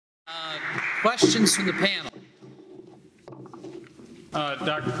Questions from the panel?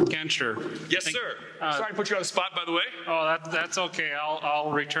 Dr. Fickenscher. Yes, sir. Sorry to put you on the spot, by the way. Oh, that's okay.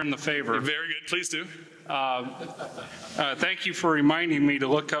 I'll return the favor. Very good. Please do. Thank you for reminding me to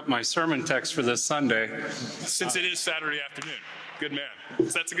look up my sermon text for this Sunday. Since it is Saturday afternoon. Good man. So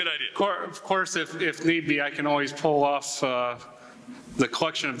that's a good idea. Of course, if need be, I can always pull off the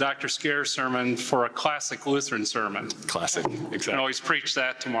collection of Dr. Scare's sermon for a classic Lutheran sermon. Classic. Exactly. I can always preach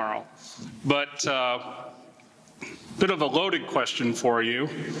that tomorrow. But bit of a loaded question for you.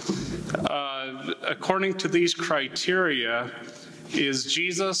 According to these criteria, is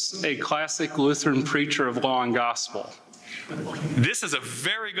Jesus a classic Lutheran preacher of law and gospel? This is a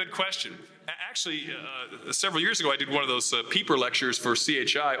very good question. Actually, several years ago, I did one of those Pieper lectures for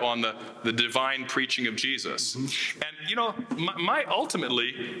CHI on the divine preaching of Jesus. And, you know,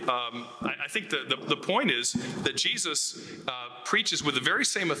 ultimately, I think the point is that Jesus preaches with the very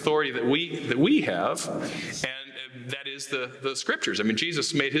same authority that we have, and that is the Scriptures. I mean,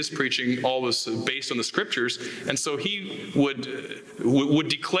 Jesus made his preaching always based on the Scriptures, and so he would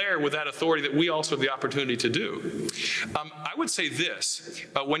declare with that authority that we also have the opportunity to do. I would say this,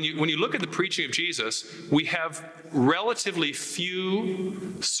 when you look at the preaching of Jesus, we have relatively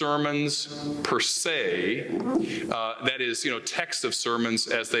few sermons per se, that is, you know, texts of sermons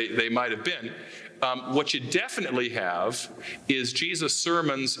as they might have been. What you definitely have is Jesus'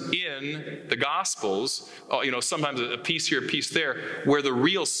 sermons in the Gospels, you know, sometimes a piece here, a piece there, where the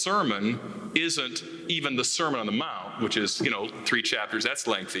real sermon isn't even the Sermon on the Mount, which is, you know, 3 chapters, that's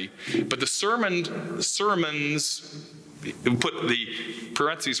lengthy. But the sermons, put the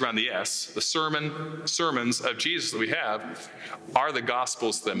parentheses around the S, the sermons of Jesus that we have are the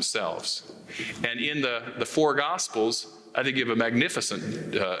Gospels themselves. And in the 4 Gospels, I think you have a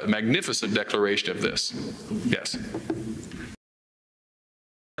magnificent declaration of this. Yes.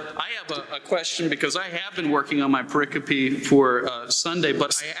 I have a question because I have been working on my pericope for Sunday,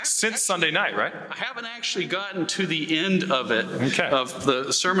 but since Sunday night, right? I haven't actually gotten to the end of it, okay, of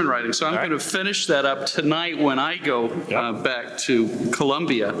the sermon writing. So I'm going to finish that up tonight when I go back to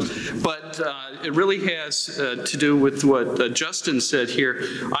Columbia. But it really has to do with what Justin said here.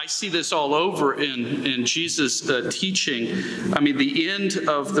 I see this all over in Jesus' teaching. I mean, the end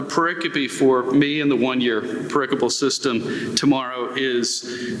of the pericope for me in the one-year pericopal system tomorrow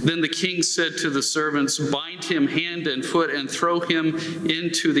is, then the king said to the servants, bind him hand and foot and throw him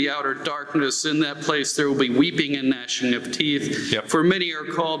into the outer darkness. In that place there will be weeping and gnashing of teeth. Yep. For many are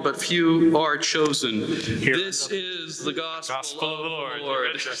called, but few are chosen. This is the gospel of the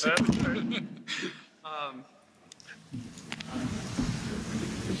Lord.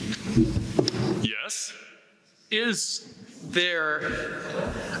 Yes? Is there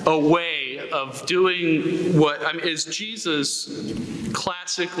a way of doing what, I mean, is Jesus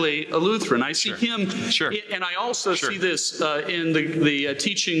classically a Lutheran? I see him, and I also see this in the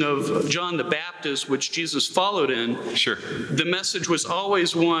teaching of John the Baptist, which Jesus followed in. The message was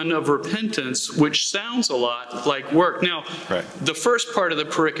always one of repentance, which sounds a lot like work. Now, the first part of the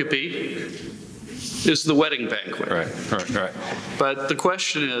pericope is the wedding banquet. Right. But the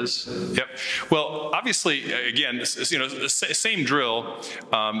question is... Yep. Well, obviously, again, you know, the same drill,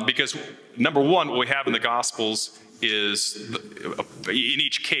 because number one, what we have in the Gospels is, in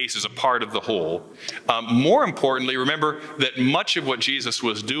each case, is a part of the whole. More importantly, remember that much of what Jesus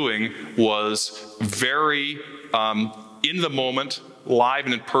was doing was very in the moment, live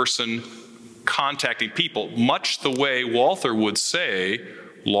and in person, contacting people, much the way Walther would say,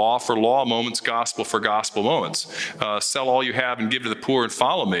 law for law moments, gospel for gospel moments. Sell all you have and give to the poor and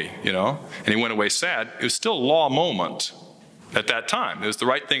follow me, you know. And he went away sad. It was still a law moment at that time. It was the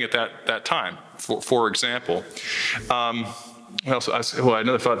right thing at that time, for example. Well,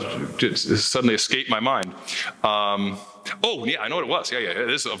 another thought just suddenly escaped my mind. Oh, yeah, I know what it was. Yeah,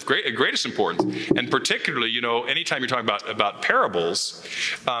 this is of greatest importance. And particularly, you know, anytime you're talking about parables,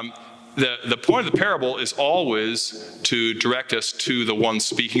 the point of the parable is always to direct us to the one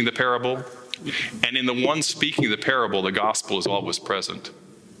speaking the parable. And in the one speaking the parable, the gospel is always present.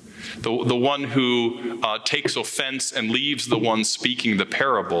 The one who takes offense and leaves the one speaking the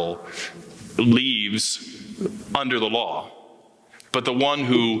parable leaves under the law. But the one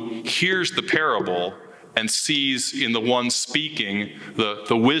who hears the parable and sees in the one speaking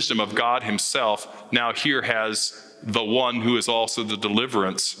the wisdom of God himself, now here has the one who is also the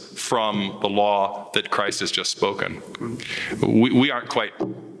deliverance from the law that Christ has just spoken. We aren't quite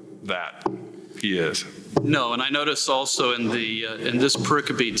that. He is. No, and I notice also in the in this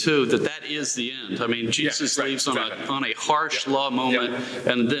pericope too that is the end. I mean, Jesus leaves on a harsh law moment,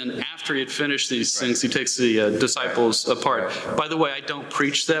 and then after he had finished these things, he takes the disciples apart. By the way, I don't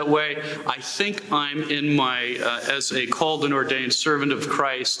preach that way. I think I'm in my as a called and ordained servant of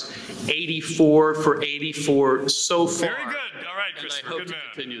Christ, 84 for 84 so far. Very good. All right, Christopher. And I hope Good to man.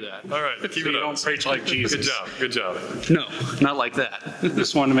 continue that. All right, keep it up. Don't preach like Jesus. Good job. Good job. No, not like that.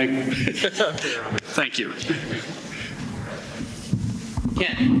 Just wanted to make, Thank you.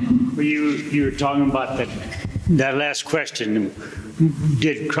 Ken, you were talking about that last question.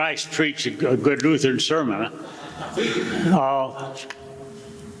 Did Christ preach a good Lutheran sermon?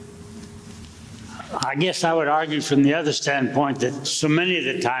 I guess I would argue from the other standpoint that so many of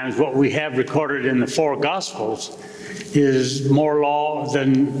the times what we have recorded in the four Gospels is more law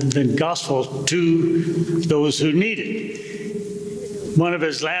than gospel to those who need it. One of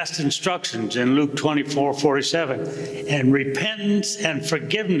his last instructions in Luke 24:47, and repentance and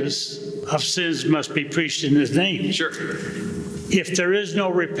forgiveness of sins must be preached in his name. Sure. If there is no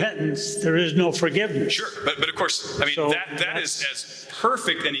repentance, there is no forgiveness. Sure. But of course, I mean, So that is as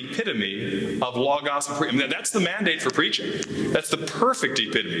perfect an epitome of law gospel preaching. I mean, that's the mandate for preaching. That's the perfect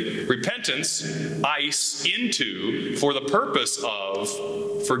epitome. Repentance, ice into, for the purpose of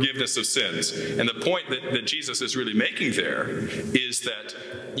forgiveness of sins. And the point that Jesus is really making there is that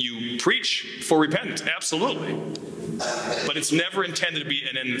you preach for repentance, absolutely. But it's never intended to be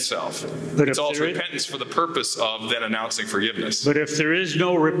an end in itself. But It's if also there is- repentance for the purpose of then announcing forgiveness. But if there is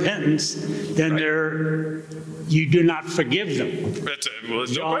no repentance, then you do not forgive them. That's, well,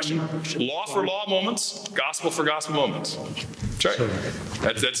 there's no question. Law for law moments, gospel for gospel moments. That's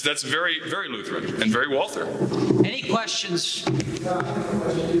right. That's very, very Lutheran and very Walther. Any questions?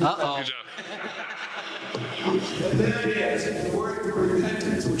 Uh-oh. Good job. And there it is. The word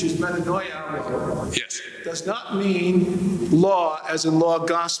repentance, which is metanoia, Yes. does not mean law as in law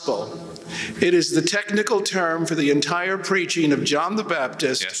gospel. It is the technical term for the entire preaching of John the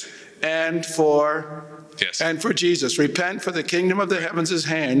Baptist Yes. and for Jesus. Repent, for the kingdom of the heavens is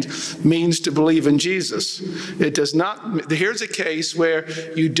hand, means to believe in Jesus. It does not. Here's a case where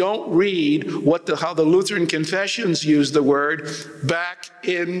you don't read how the Lutheran confessions use the word back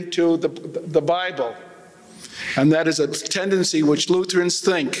into the Bible. And that is a tendency which Lutherans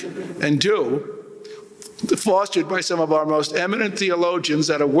think and do, fostered by some of our most eminent theologians,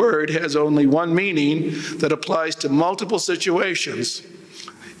 that a word has only one meaning that applies to multiple situations.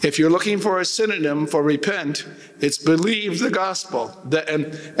 If you're looking for a synonym for repent, it's believe the gospel.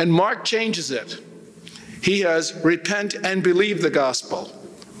 And Mark changes it. He has repent and believe the gospel,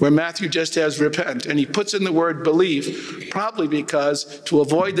 where Matthew just has repent. And he puts in the word believe, probably because to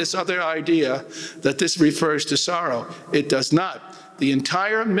avoid this other idea that this refers to sorrow. It does not. The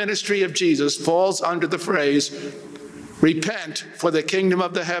entire ministry of Jesus falls under the phrase, repent, for the kingdom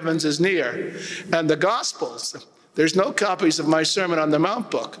of the heavens is near. And the Gospels, there's no copies of my Sermon on the Mount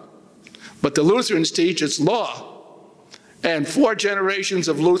book, but the Lutherans teach it's law. And 4 generations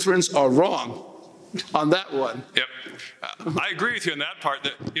of Lutherans are wrong on that one. Yep. I agree with you on that part.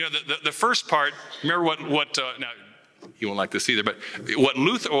 The first part, remember what now, you won't like this either, but what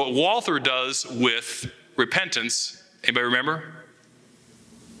Walther does with repentance, anybody remember?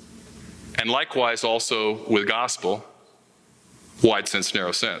 And likewise also with gospel, wide sense,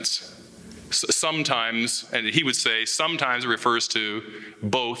 narrow sense. Sometimes, and he would say, sometimes it refers to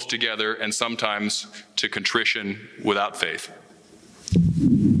both together and sometimes to contrition without faith.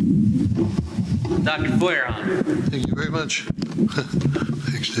 Dr. Feueron. Thank you very much.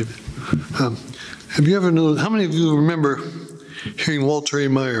 Thanks, David. Have you ever known, how many of you remember hearing Walter A.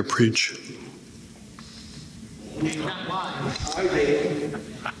 Meyer preach?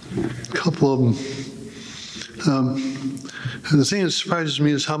 A couple of them. And the thing that surprises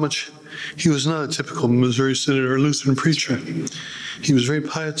me is how much he was not a typical Missouri Synod or Lutheran preacher. He was very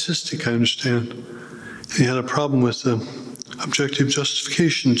pietistic, I understand. He had a problem with objective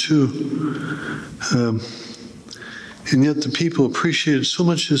justification, too. And yet the people appreciated so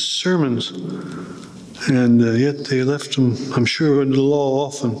much his sermons, and yet they left him, I'm sure, under the law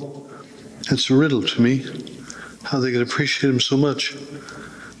often. It's a riddle to me, how they could appreciate him so much.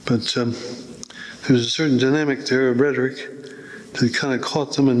 But there's a certain dynamic there of rhetoric that kind of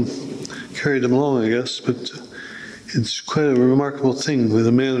caught them and carried them along, I guess. But it's quite a remarkable thing with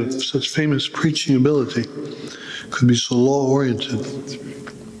a man of such famous preaching ability could be so law-oriented.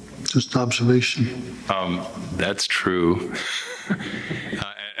 Just an observation. That's true.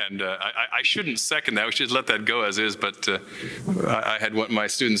 And I shouldn't second that. We should let that go as is. But I had my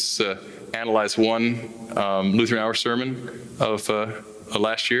students analyze one Lutheran Hour sermon of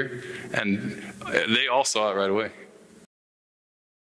last year, and they all saw it right away.